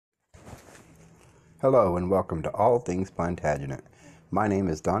Hello and welcome to All Things Plantagenet. My name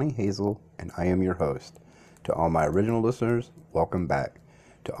is Donnie Hazel and I am your host. To all my original listeners, welcome back.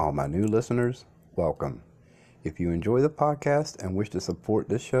 To all my new listeners, welcome. If you enjoy the podcast and wish to support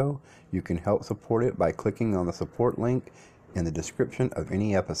this show, you can help support it by clicking on the support link in the description of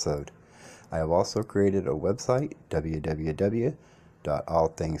any episode. I have also created a website,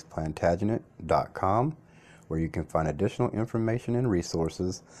 www.allthingsplantagenet.com, where you can find additional information and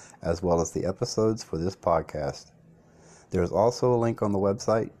resources, as well as the episodes for this podcast. There is also a link on the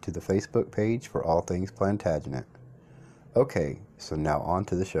website to the Facebook page for All Things Plantagenet. Okay, so now on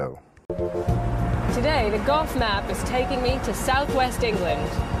to the show. Today, the Goff map is taking me to southwest England.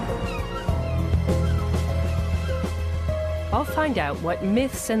 I'll find out what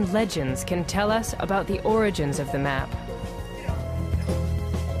myths and legends can tell us about the origins of the map.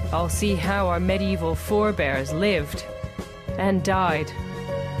 I'll see how our medieval forebears lived and died.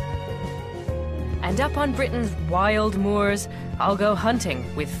 And up on Britain's wild moors, I'll go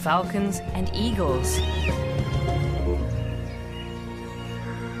hunting with falcons and eagles.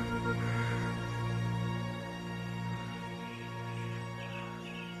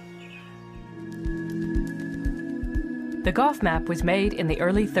 The Goff map was made in the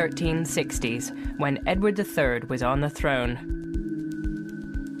early 1360s, when Edward III was on the throne.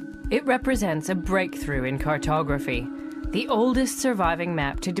 It represents a breakthrough in cartography, the oldest surviving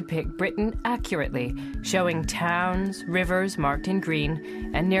map to depict Britain accurately, showing towns, rivers marked in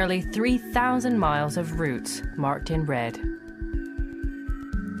green, and nearly 3,000 miles of routes marked in red.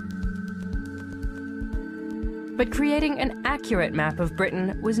 But creating an accurate map of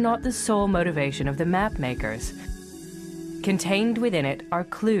Britain was not the sole motivation of the map makers. Contained within it are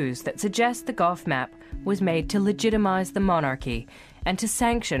clues that suggest the Goff map was made to legitimize the monarchy and to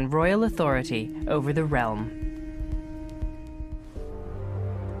sanction royal authority over the realm.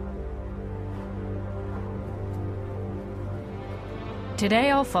 Today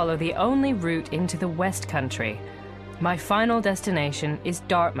I'll follow the only route into the West Country. My final destination is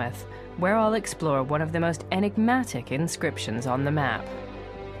Dartmouth, where I'll explore one of the most enigmatic inscriptions on the map.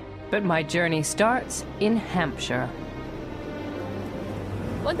 But my journey starts in Hampshire.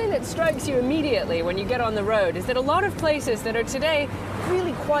 One thing that strikes you immediately when you get on the road is that a lot of places that are today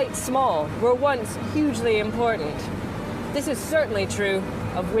really quite small were once hugely important. This is certainly true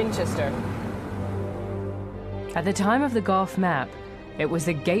of Winchester. At the time of the Goff map, it was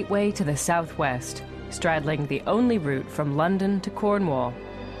the gateway to the southwest, straddling the only route from London to Cornwall.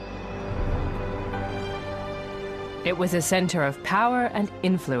 It was a center of power and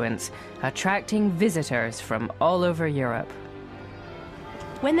influence, attracting visitors from all over Europe.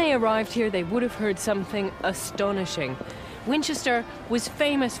 When they arrived here, they would have heard something astonishing. Winchester was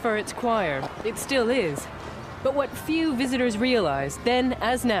famous for its choir. It still is. But what few visitors realize, then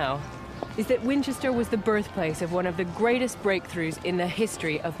as now, is that Winchester was the birthplace of one of the greatest breakthroughs in the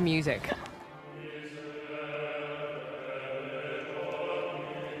history of music.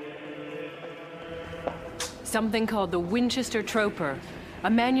 Something called the Winchester Troper, a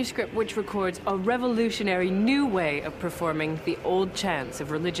manuscript which records a revolutionary new way of performing the old chants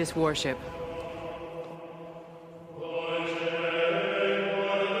of religious worship.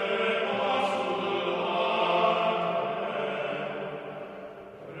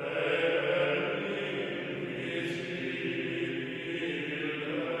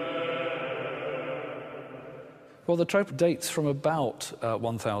 Well, the trope dates from about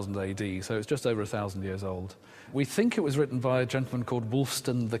 1000 AD, so it's just over 1,000 years old. We think it was written by a gentleman called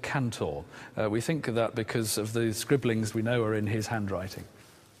Wulfstan the Cantor. We think of that because of the scribblings we know are in his handwriting.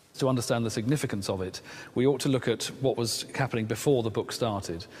 To understand the significance of it, we ought to look at what was happening before the book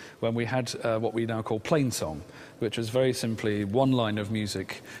started, when we had what we now call plainsong, which was very simply one line of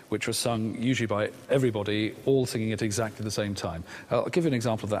music which was sung usually by everybody, all singing at exactly the same time. I'll give you an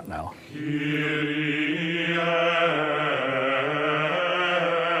example of that now.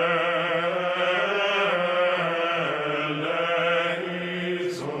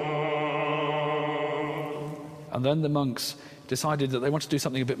 And then the monks decided that they wanted to do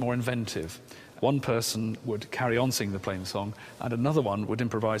something a bit more inventive. One person would carry on singing the plainsong, and another one would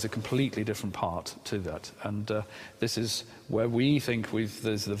improvise a completely different part to that. And this is where we think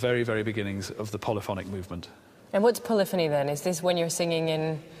there's the very, very beginnings of the polyphonic movement. And what's polyphony then? Is this when you're singing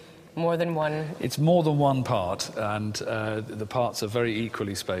in more than one? It's more than one part, and the parts are very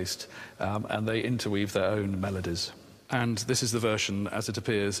equally spaced, and they interweave their own melodies. And this is the version as it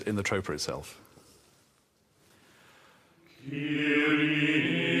appears in the troper itself.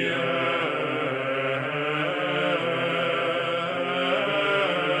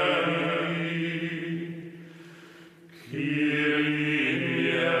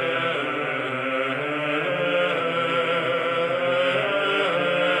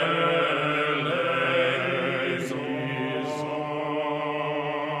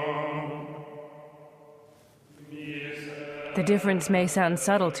 The difference may sound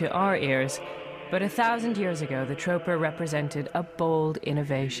subtle to our ears, but 1,000 years ago, the troper represented a bold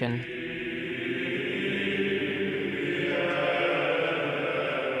innovation.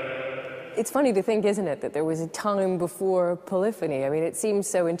 It's funny to think, isn't it, that there was a time before polyphony. I mean, it seems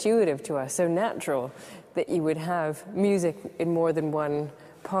so intuitive to us, so natural, that you would have music in more than one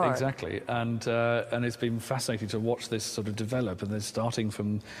part. Exactly, and it's been fascinating to watch this sort of develop, and they're starting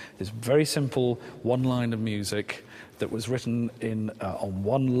from this very simple one line of music that was written in on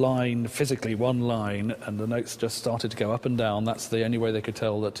one line, physically one line, and the notes just started to go up and down. That's the only way they could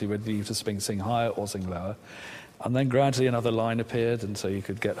tell that you would either sing higher or sing lower. And then gradually another line appeared, and so you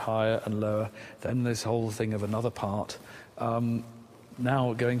could get higher and lower. Then this whole thing of another part,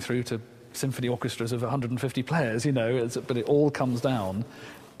 now going through to symphony orchestras of 150 players, you know, but it all comes down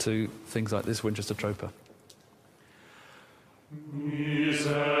to things like this Winchester Troper.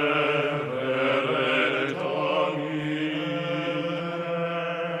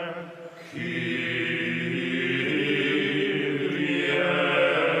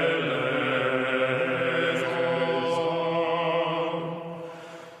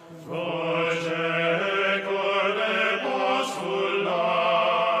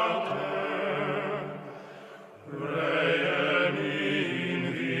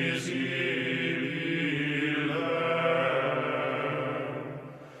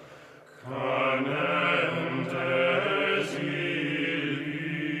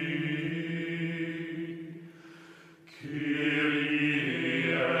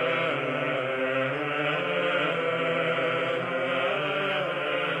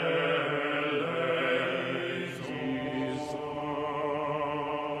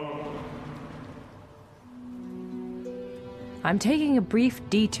 I'm taking a brief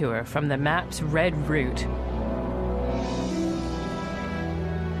detour from the map's red route.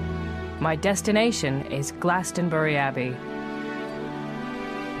 My destination is Glastonbury Abbey.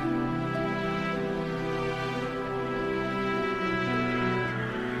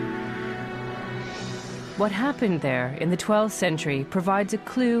 What happened there in the 12th century provides a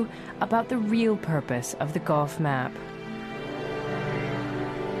clue about the real purpose of the Gough map.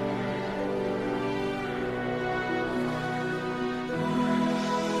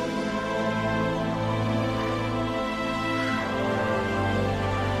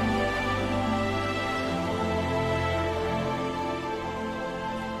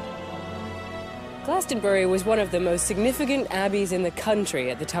 Glastonbury was one of the most significant abbeys in the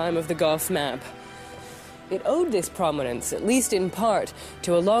country at the time of the Gough map. It owed this prominence, at least in part,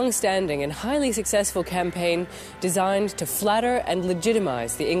 to a long-standing and highly successful campaign designed to flatter and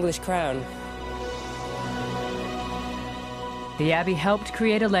legitimize the English crown. The abbey helped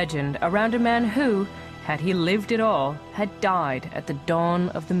create a legend around a man who, had he lived at all, had died at the dawn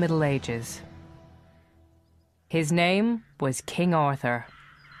of the Middle Ages. His name was King Arthur.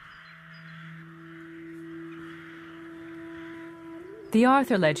 The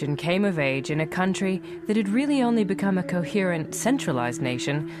Arthur legend came of age in a country that had really only become a coherent, centralized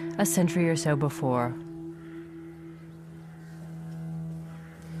nation a century or so before.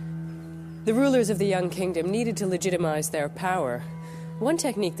 The rulers of the young kingdom needed to legitimize their power. One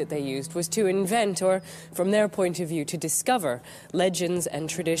technique that they used was to invent, or from their point of view, to discover legends and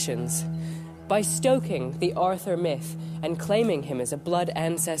traditions. By stoking the Arthur myth and claiming him as a blood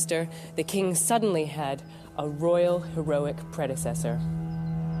ancestor, the king suddenly had a royal, heroic predecessor.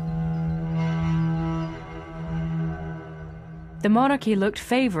 The monarchy looked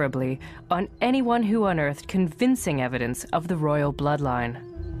favorably on anyone who unearthed convincing evidence of the royal bloodline.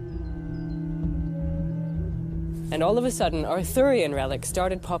 And all of a sudden, Arthurian relics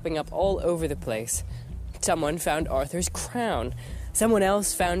started popping up all over the place. Someone found Arthur's crown. Someone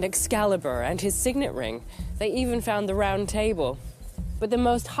else found Excalibur and his signet ring. They even found the Round Table. But the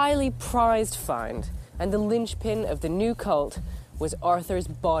most highly prized find, and the linchpin of the new cult, was Arthur's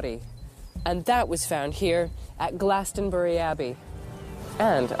body. And that was found here at Glastonbury Abbey,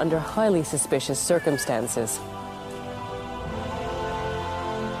 and under highly suspicious circumstances.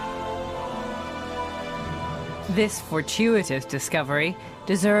 This fortuitous discovery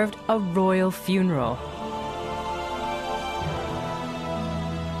deserved a royal funeral.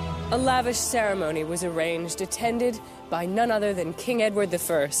 A lavish ceremony was arranged, attended by none other than King Edward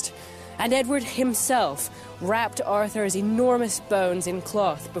I. And Edward himself wrapped Arthur's enormous bones in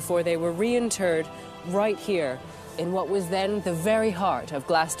cloth before they were reinterred right here in what was then the very heart of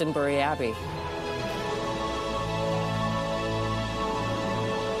Glastonbury Abbey.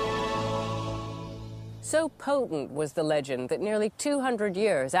 So potent was the legend that nearly 200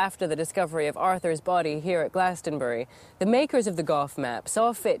 years after the discovery of Arthur's body here at Glastonbury, the makers of the Gough map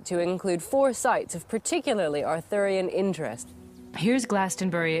saw fit to include 4 sites of particularly Arthurian interest. Here's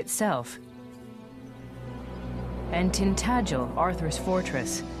Glastonbury itself, and Tintagel, Arthur's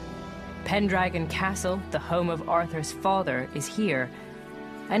fortress. Pendragon Castle, the home of Arthur's father, is here.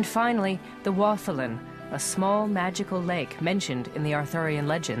 And finally, the Wathallen, a small magical lake mentioned in the Arthurian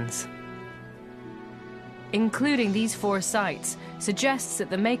legends. Including these 4 sites suggests that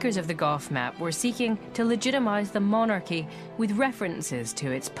the makers of the Gough map were seeking to legitimize the monarchy with references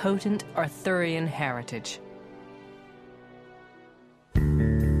to its potent Arthurian heritage.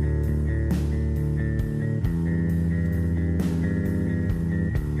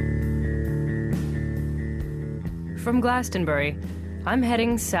 From Glastonbury, I'm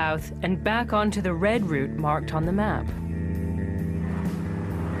heading south and back onto the red route marked on the map.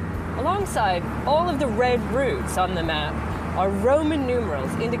 Alongside all of the red routes on the map are Roman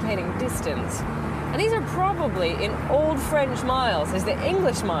numerals indicating distance. And these are probably in Old French miles, as the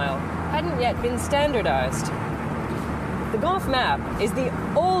English mile hadn't yet been standardized. The Gough map is the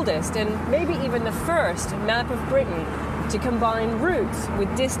oldest and maybe even the first map of Britain to combine routes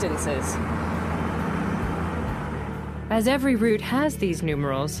with distances. As every route has these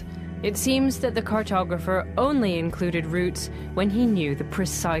numerals, it seems that the cartographer only included routes when he knew the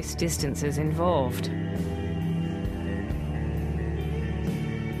precise distances involved.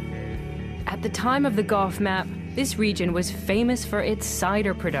 At the time of the Gough map, this region was famous for its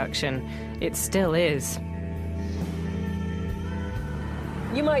cider production. It still is.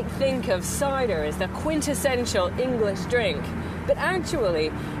 You might think of cider as the quintessential English drink, but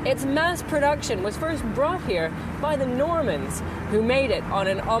actually, its mass production was first brought here by the Normans, who made it on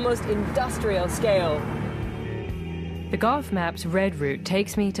an almost industrial scale. The Gough map's red route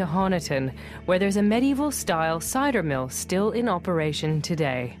takes me to Honiton, where there's a medieval-style cider mill still in operation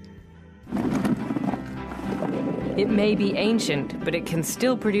today. It may be ancient, but it can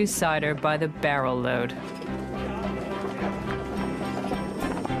still produce cider by the barrel load.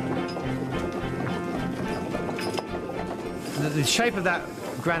 The shape of that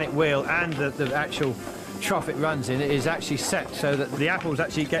granite wheel and the actual trough it runs in is actually set so that the apples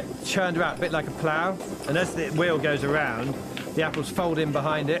actually get churned around, a bit like a plough. And as the wheel goes around, the apples fold in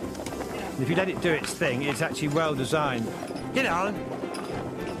behind it. And if you let it do its thing, it's actually well designed. Get on!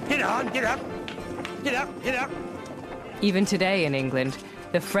 Get on! Get up! Get up! Get up! Even today in England,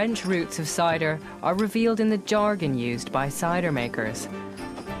 the French roots of cider are revealed in the jargon used by cider makers.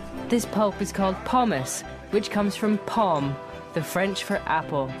 This pulp is called pomace, which comes from pomme, the French for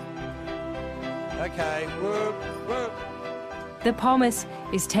apple. Okay, whoop, whoop. The pomace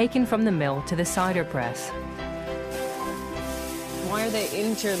is taken from the mill to the cider press. Why are they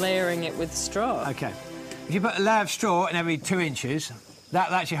interlayering it with straw? Okay. If you put a layer of straw in every 2 inches,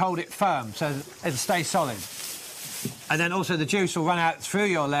 that'll actually hold it firm so it'll stay solid. And then also the juice will run out through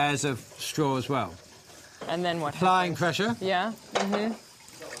your layers of straw as well. And then what Applying happens? pressure. Yeah?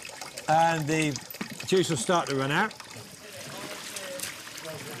 Mm-hmm. And the juice will start to run out.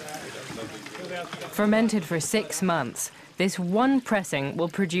 Fermented for 6 months, this one pressing will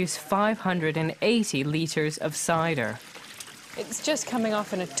produce 580 litres of cider. It's just coming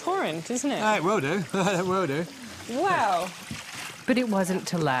off in a torrent, isn't it? It will do. It will do. Wow. But it wasn't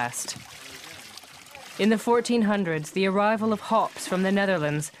to last. In the 1400s, the arrival of hops from the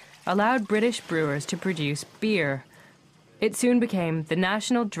Netherlands allowed British brewers to produce beer. It soon became the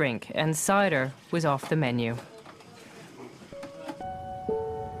national drink, and cider was off the menu.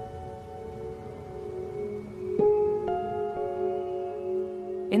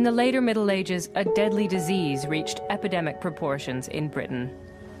 In the later Middle Ages, a deadly disease reached epidemic proportions in Britain.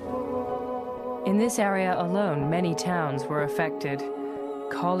 In this area alone, many towns were affected.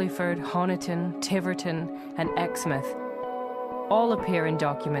 Colliford, Honiton, Tiverton, and Exmouth all appear in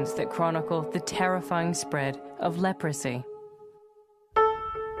documents that chronicle the terrifying spread of leprosy.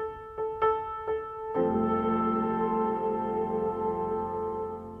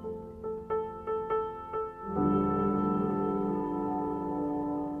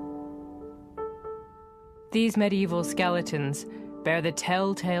 These medieval skeletons bear the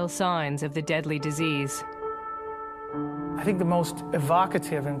telltale signs of the deadly disease. I think the most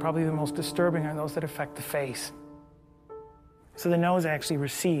evocative and probably the most disturbing are those that affect the face. So the nose actually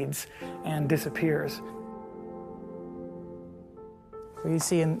recedes and disappears. You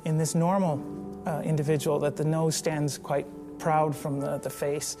see in this normal individual that the nose stands quite proud from the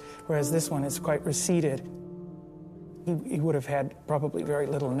face, whereas this one is quite receded. He would have had probably very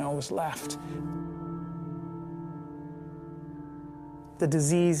little nose left. The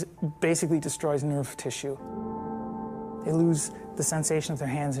disease basically destroys nerve tissue. They lose the sensation of their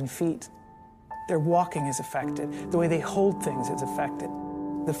hands and feet. Their walking is affected. The way they hold things is affected.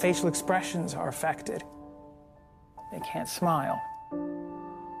 The facial expressions are affected. They can't smile.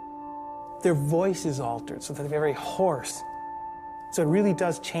 Their voice is altered, so they're very hoarse. So it really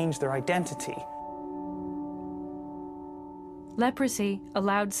does change their identity. Leprosy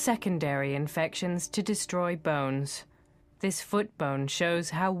allowed secondary infections to destroy bones. This foot bone shows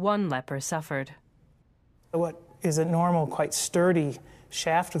how one leper suffered. What is a normal, quite sturdy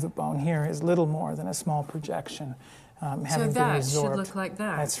shaft of the bone here is little more than a small projection. So that should look like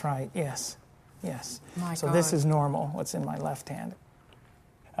that? That's right, yes. Yes. So this is normal, what's in my left hand.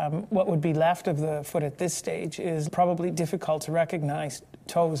 What would be left of the foot at this stage is probably difficult to recognize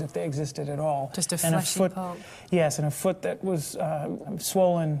toes if they existed at all. Just a fleshy pulp. Yes, and a foot that was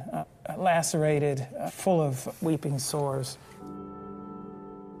swollen, lacerated, full of weeping sores.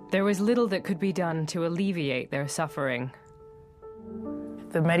 There was little that could be done to alleviate their suffering.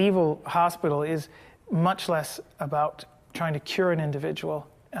 The medieval hospital is much less about trying to cure an individual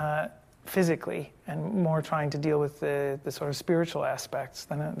physically and more trying to deal with the sort of spiritual aspects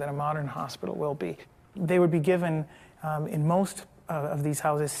than a modern hospital will be. They would be given, in most of these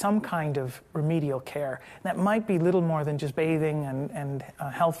houses, some kind of remedial care. That might be little more than just bathing and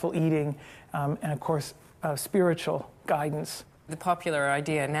healthful eating and, of course, spiritual guidance. The popular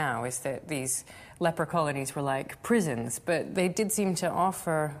idea now is that these leper colonies were like prisons, but they did seem to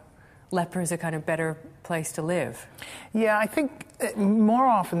offer lepers a kind of better place to live. Yeah, I think more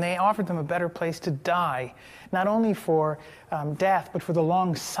often they offered them a better place to die, not only for death, but for the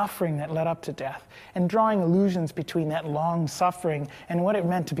long suffering that led up to death, and drawing allusions between that long suffering and what it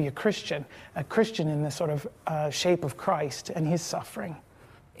meant to be a Christian in the sort of shape of Christ and his suffering.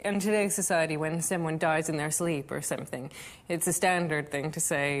 In today's society, when someone dies in their sleep or something, it's a standard thing to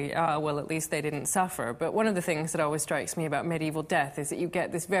say, well, at least they didn't suffer. But one of the things that always strikes me about medieval death is that you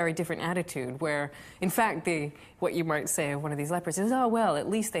get this very different attitude where, in fact, what you might say of one of these lepers is, oh, well, at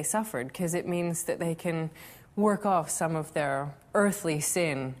least they suffered, because it means that they can work off some of their earthly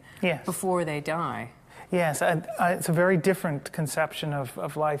sin before they die. Yes, it's a very different conception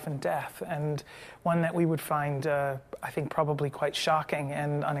of life and death, and one that we would find, I think, probably quite shocking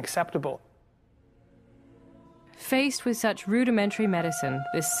and unacceptable. Faced with such rudimentary medicine,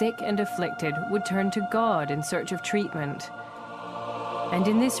 the sick and afflicted would turn to God in search of treatment. And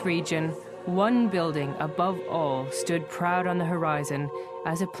in this region, one building above all stood proud on the horizon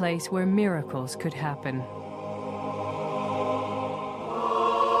as a place where miracles could happen.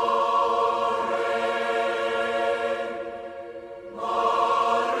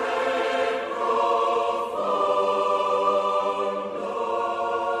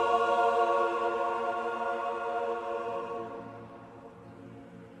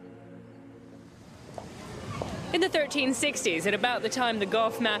 In the 1360s, at about the time the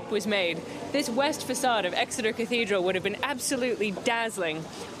Gough map was made, this west facade of Exeter Cathedral would have been absolutely dazzling.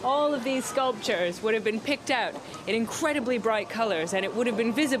 All of these sculptures would have been picked out in incredibly bright colours, and it would have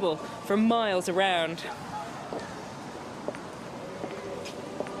been visible for miles around.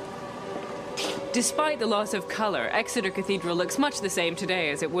 Despite the loss of colour, Exeter Cathedral looks much the same today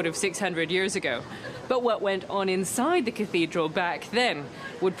as it would have 600 years ago. But what went on inside the cathedral back then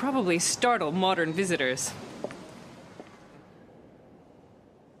would probably startle modern visitors.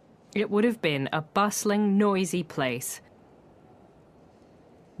 It would have been a bustling, noisy place.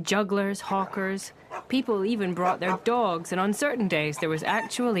 Jugglers, hawkers, people even brought their dogs, and on certain days there was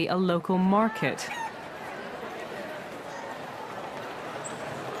actually a local market.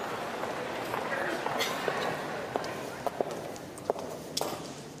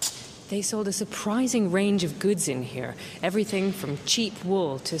 They sold a surprising range of goods in here, everything from cheap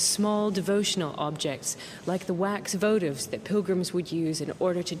wool to small devotional objects, like the wax votives that pilgrims would use in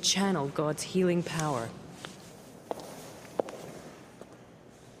order to channel God's healing power.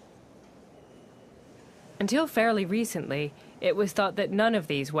 Until fairly recently, it was thought that none of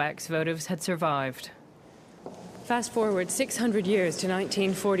these wax votives had survived. Fast forward 600 years to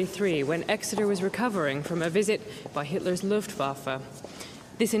 1943, when Exeter was recovering from a visit by Hitler's Luftwaffe.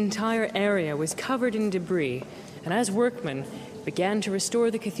 This entire area was covered in debris, and as workmen began to restore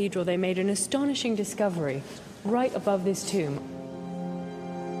the cathedral, they made an astonishing discovery right above this tomb.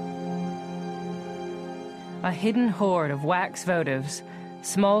 A hidden hoard of wax votives,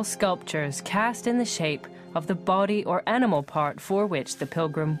 small sculptures cast in the shape of the body or animal part for which the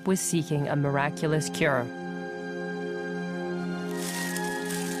pilgrim was seeking a miraculous cure.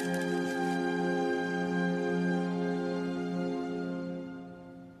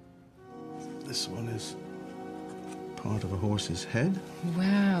 This one is part of a horse's head.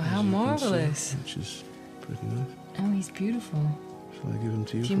 Wow, how as you can marvelous. see, which is pretty nice. Oh, he's beautiful. Shall I give him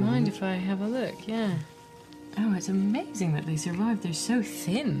to you? Do you for a mind minute? if I have a look? Yeah. Oh, it's amazing that they survived. They're so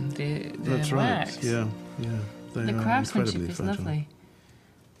thin, the That's wax. right. Yeah. They The are craftsmanship incredibly is fragile. lovely.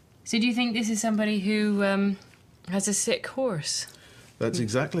 So do you think this is somebody who has a sick horse? That's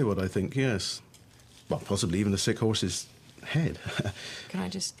exactly what I think. Yes. Well, possibly even a sick horse's head. Can I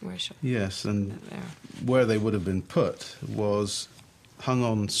just wear a shot? Yes, and There. where they would have been put was hung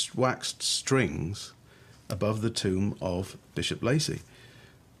on waxed strings above the tomb of Bishop Lacy.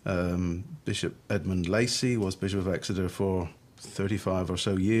 Bishop Edmund Lacy was Bishop of Exeter for 35 or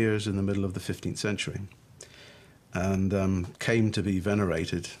so years in the middle of the 15th century, and came to be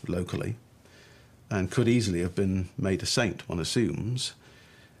venerated locally, and could easily have been made a saint, one assumes,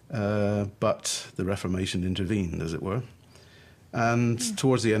 but the Reformation intervened, as it were. And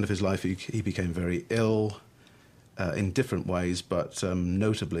towards the end of his life, he became very ill in different ways, but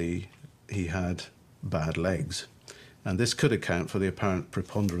notably he had bad legs. And this could account for the apparent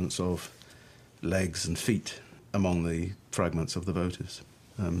preponderance of legs and feet among the fragments of the votives.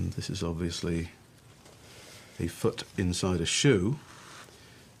 This is obviously a foot inside a shoe,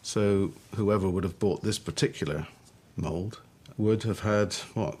 so whoever would have bought this particular mould would have had,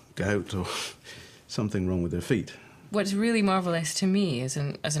 what, gout or something wrong with their feet. What's really marvelous to me as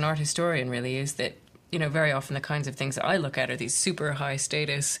an art historian, really, is that, you know, very often the kinds of things that I look at are these super high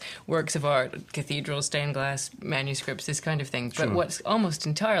status works of art, cathedrals, stained glass, manuscripts, this kind of thing. But Sure. what's almost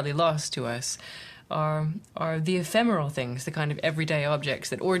entirely lost to us are the ephemeral things, the kind of everyday objects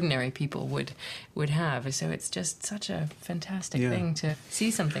that ordinary people would have. So it's just such a fantastic Yeah. thing to see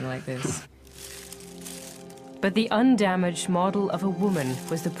something like this. But the undamaged model of a woman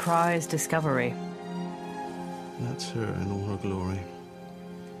was the prized discovery. That's her in all her glory.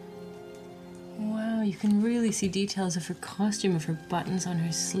 Wow, you can really see details of her costume, of her buttons on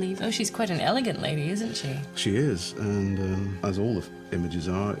her sleeve. Oh, she's quite an elegant lady, isn't she? She is, and as all the images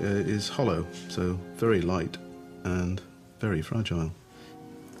are, is hollow, so very light and very fragile.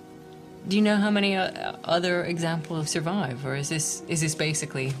 Do you know how many other examples survive, or is this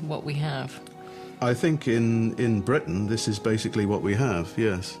basically what we have? I think in Britain, this is basically what we have,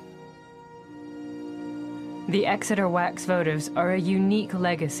 yes. The Exeter wax votives are a unique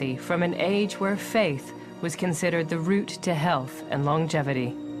legacy from an age where faith was considered the route to health and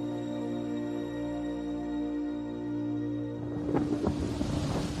longevity.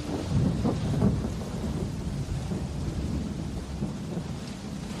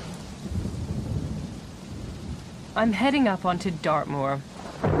 I'm heading up onto Dartmoor.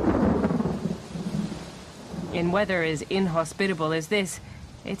 In weather as inhospitable as this,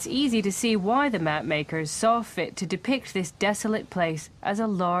 it's easy to see why the map makers saw fit to depict this desolate place as a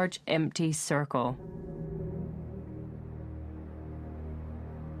large, empty circle.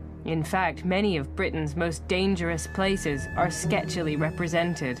 In fact, many of Britain's most dangerous places are sketchily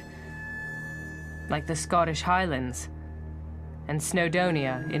represented, like the Scottish Highlands and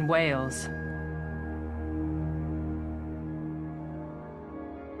Snowdonia in Wales.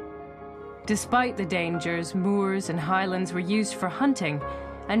 Despite the dangers, moors and highlands were used for hunting,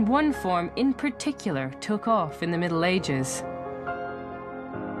 and one form in particular took off in the Middle Ages: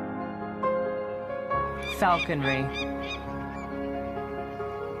 falconry.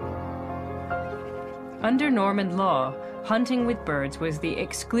 Under Norman law, hunting with birds was the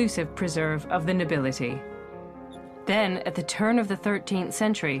exclusive preserve of the nobility. Then, at the turn of the 13th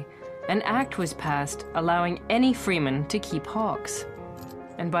century, an act was passed allowing any freeman to keep hawks.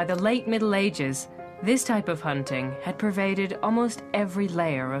 And by the late Middle Ages, this type of hunting had pervaded almost every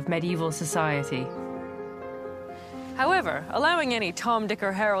layer of medieval society. However, allowing any Tom, Dick,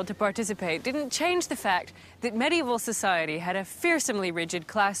 or Harold to participate didn't change the fact that medieval society had a fearsomely rigid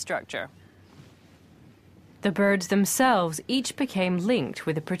class structure. The birds themselves each became linked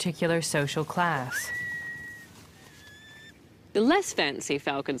with a particular social class. The less fancy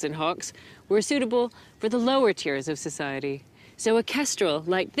falcons and hawks were suitable for the lower tiers of society. So a kestrel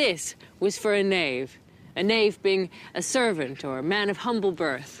like this was for a knave being a servant or a man of humble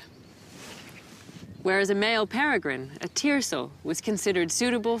birth. Whereas a male peregrine, a tiercel, was considered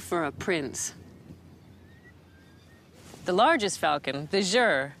suitable for a prince. The largest falcon, the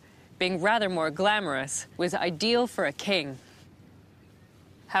jure, being rather more glamorous, was ideal for a king.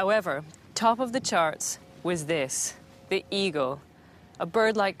 However, top of the charts was this, the eagle. A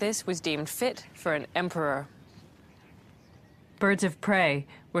bird like this was deemed fit for an emperor. Birds of prey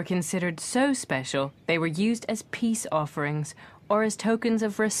were considered so special they were used as peace offerings or as tokens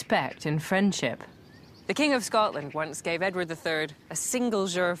of respect and friendship. The King of Scotland once gave Edward III a single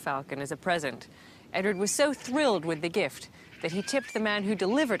jure falcon as a present. Edward was so thrilled with the gift that he tipped the man who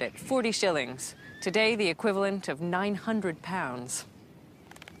delivered it 40 shillings, today the equivalent of £900.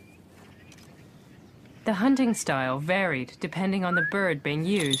 The hunting style varied depending on the bird being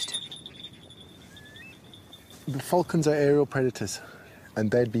used. The falcons are aerial predators, and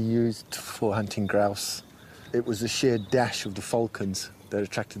they'd be used for hunting grouse. It was the sheer dash of the falcons that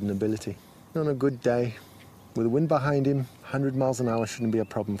attracted the nobility. On a good day, with the wind behind him, 100 miles an hour shouldn't be a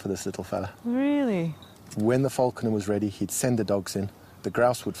problem for this little fella. Really? When the falconer was ready, he'd send the dogs in, the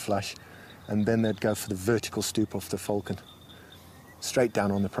grouse would flush, and then they'd go for the vertical stoop off the falcon, straight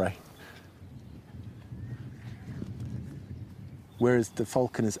down on the prey. Whereas the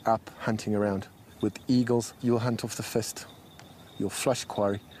falcon is up hunting around. With eagles, you'll hunt off the fist. You'll flush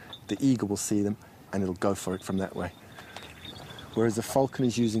quarry, the eagle will see them, and it'll go for it from that way. Whereas the falcon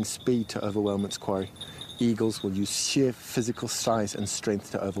is using speed to overwhelm its quarry, eagles will use sheer physical size and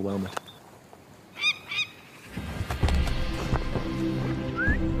strength to overwhelm it.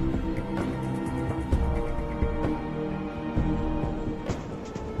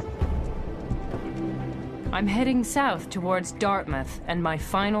 I'm heading south towards Dartmouth and my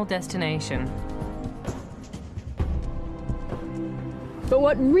final destination. But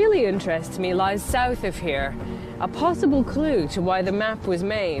what really interests me lies south of here, a possible clue to why the map was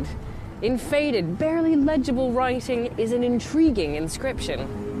made. In faded, barely legible writing is an intriguing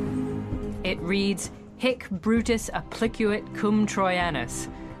inscription. It reads, Hic Brutus applicuit cum Troianus.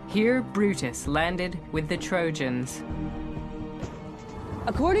 Here Brutus landed with the Trojans.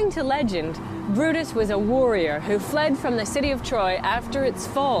 According to legend, Brutus was a warrior who fled from the city of Troy after its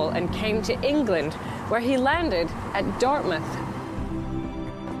fall and came to England, where he landed at Dartmouth.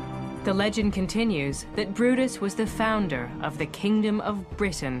 The legend continues that Brutus was the founder of the Kingdom of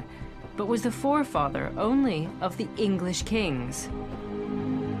Britain, but was the forefather only of the English kings.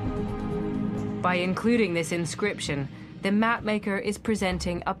 By including this inscription, the mapmaker is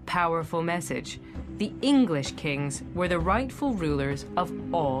presenting a powerful message. The English kings were the rightful rulers of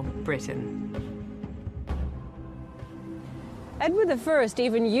all Britain. Edward I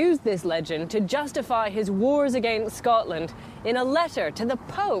even used this legend to justify his wars against Scotland in a letter to the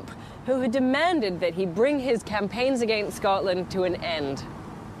Pope, who had demanded that he bring his campaigns against Scotland to an end.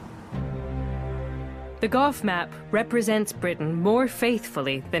 The Gough map represents Britain more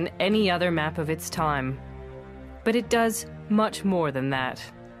faithfully than any other map of its time. But it does much more than that.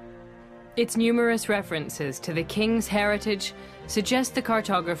 Its numerous references to the king's heritage suggest the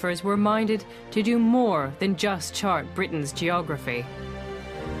cartographers were minded to do more than just chart Britain's geography.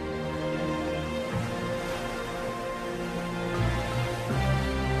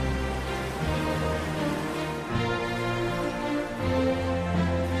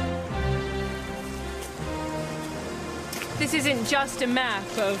 This isn't just a map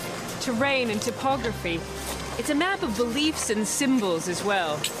of terrain and topography. It's a map of beliefs and symbols as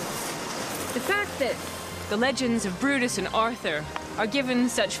well. The fact that the legends of Brutus and Arthur are given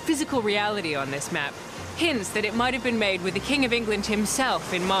such physical reality on this map hints that it might have been made with the King of England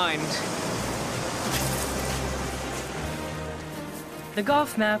himself in mind. The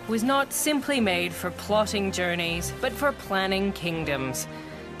Gough map was not simply made for plotting journeys, but for planning kingdoms.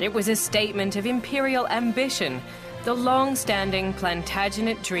 It was a statement of imperial ambition, the long-standing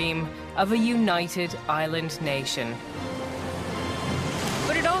Plantagenet dream of a united island nation.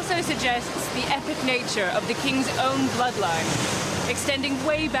 But it also suggests the epic nature of the king's own bloodline, extending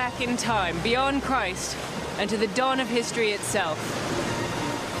way back in time, beyond Christ, and to the dawn of history itself.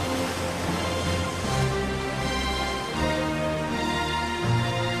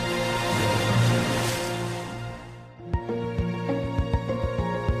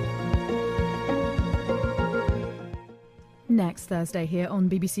 Next Thursday here on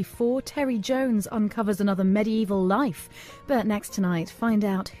BBC4, Terry Jones uncovers another medieval life. But next tonight, find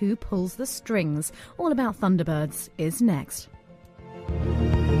out who pulls the strings. All About Thunderbirds is next.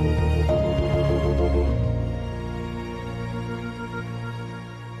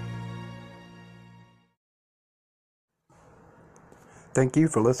 Thank you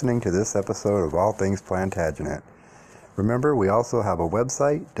for listening to this episode of All Things Plantagenet. Remember, we also have a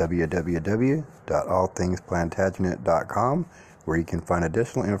website, www.allthingsplantagenet.com, where you can find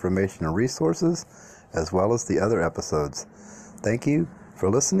additional information and resources, as well as the other episodes. Thank you for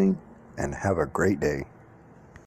listening, and have a great day.